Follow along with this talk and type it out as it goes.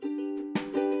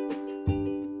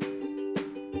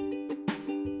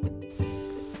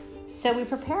So we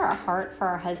prepare our heart for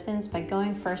our husbands by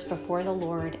going first before the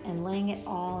Lord and laying it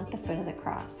all at the foot of the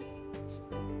cross.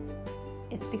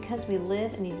 It's because we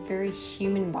live in these very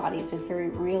human bodies with very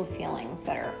real feelings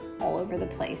that are all over the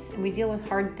place. And we deal with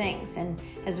hard things. And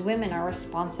as women, our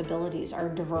responsibilities are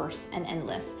diverse and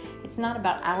endless. It's not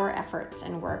about our efforts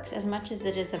and works as much as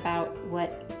it is about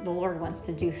what the Lord wants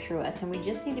to do through us. And we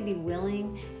just need to be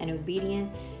willing and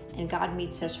obedient, and God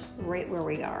meets us right where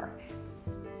we are.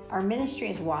 Our ministry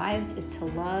as wives is to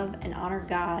love and honor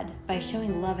God by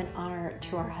showing love and honor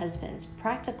to our husbands.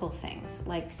 Practical things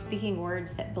like speaking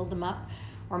words that build him up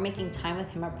or making time with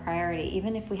him a priority,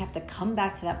 even if we have to come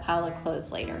back to that pile of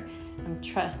clothes later. And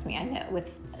trust me, I know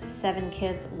with 7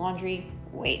 kids, laundry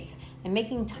waits. And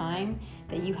making time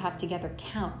that you have together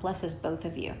count blesses both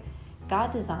of you.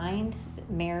 God designed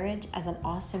marriage as an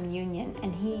awesome union,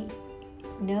 and He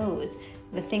knows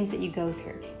the things that you go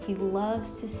through. He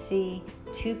loves to see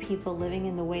 2 people living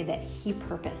in the way that He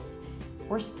purposed.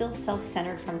 We're still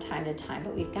self-centered from time to time,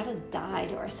 but we've got to die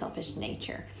to our selfish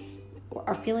nature.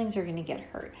 Our feelings are going to get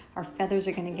hurt. Our feathers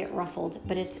are going to get ruffled,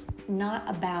 but it's not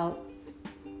about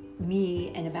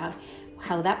me and about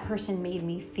how that person made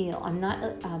me feel. I'm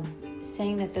not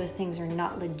saying that those things are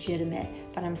not legitimate,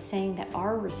 but I'm saying that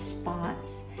our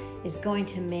response is going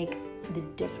to make the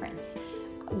difference.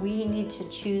 We need to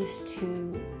choose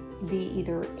to be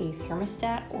either a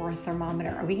thermostat or a thermometer.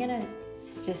 Are we going to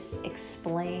just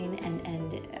explain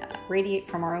and radiate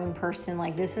from our own person,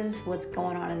 like this is what's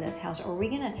going on in this house? Or are we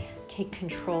going to take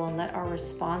control and let our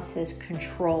responses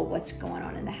control what's going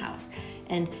on in the house?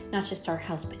 And not just our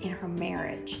house, but in our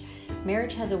marriage.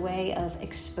 Marriage has a way of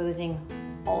exposing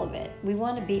all of it. We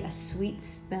want to be a sweet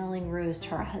smelling rose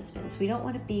to our husbands. We don't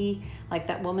want to be like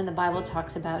that woman the Bible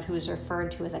talks about who is referred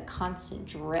to as a constant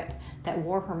drip that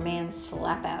wore her man's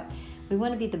slap out. We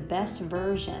want to be the best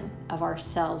version of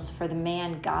ourselves for the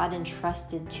man God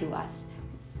entrusted to us.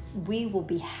 We will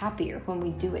be happier when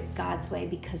we do it God's way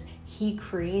because He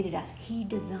created us. He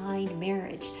designed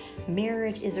marriage.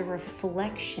 Marriage is a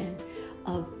reflection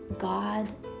of God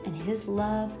and His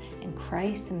love and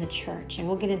Christ and the church. And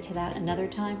we'll get into that another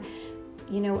time.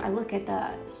 You know, I look at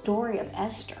the story of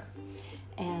Esther.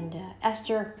 And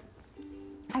Esther,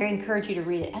 I encourage you to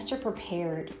read it. Esther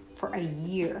prepared for a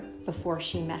year before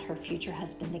she met her future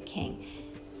husband, the king.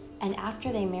 And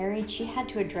after they married, she had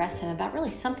to address him about really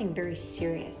something very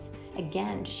serious.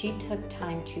 Again, she took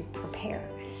time to prepare.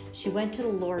 She went to the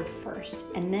Lord first,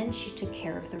 and then she took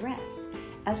care of the rest.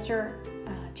 Esther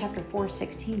chapter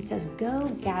 4:16 says, "Go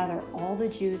gather all the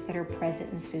Jews that are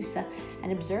present in Susa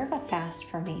and observe a fast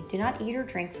for me. Do not eat or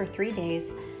drink for 3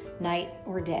 days, night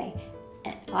or day.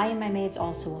 And I and my maids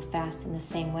also will fast in the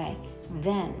same way.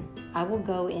 Then I will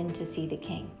go in to see the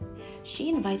king." She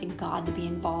invited God to be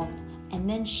involved, and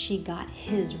then she got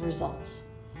His results.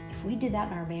 If we did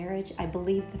that in our marriage, I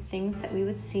believe the things that we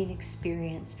would see and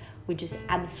experience would just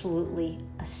absolutely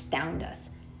astound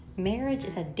us. Marriage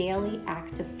is a daily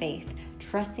act of faith,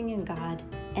 trusting in God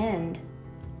and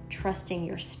trusting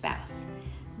your spouse.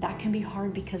 That can be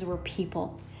hard because we're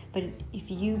people, but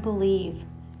if you believe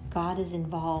God is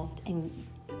involved and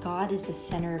God is the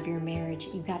center of your marriage,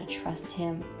 you got to trust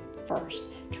Him first.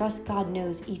 Trust God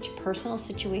knows each personal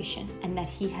situation and that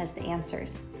He has the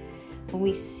answers. When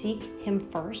we seek Him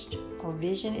first, our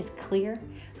vision is clear.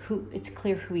 It's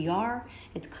clear who we are.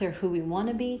 It's clear who we want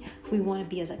to be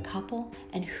as a couple,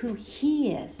 and who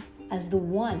He is as the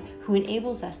one who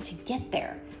enables us to get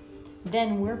there.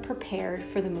 Then we're prepared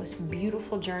for the most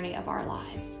beautiful journey of our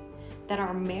lives. That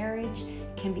our marriage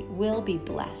will be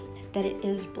blessed, that it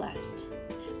is blessed.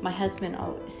 My husband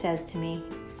says to me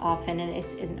often, and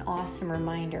it's an awesome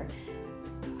reminder,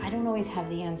 I don't always have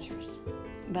the answers,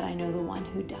 but I know the one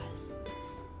who does.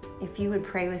 If you would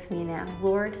pray with me now.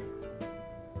 Lord,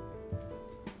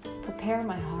 prepare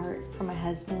my heart for my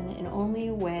husband in only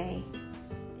a way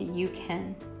that You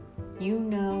can. You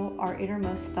know our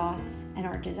innermost thoughts and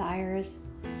our desires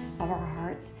of our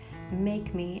hearts.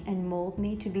 Make me and mold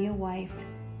me to be a wife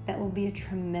that will be a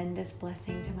tremendous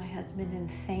blessing to my husband. And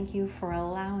thank You for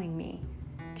allowing me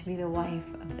to be the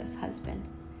wife of this husband.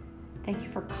 Thank You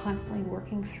for constantly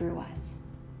working through us.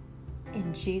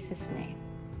 In Jesus' name,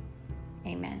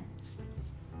 amen.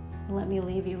 Let me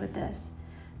leave you with this.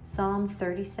 Psalm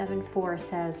 37:4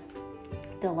 says,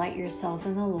 "Delight yourself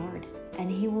in the Lord, and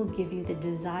He will give you the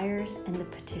desires and the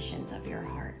petitions of your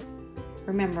heart."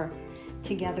 Remember,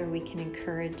 together we can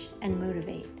encourage and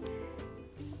motivate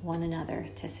one another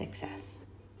to success.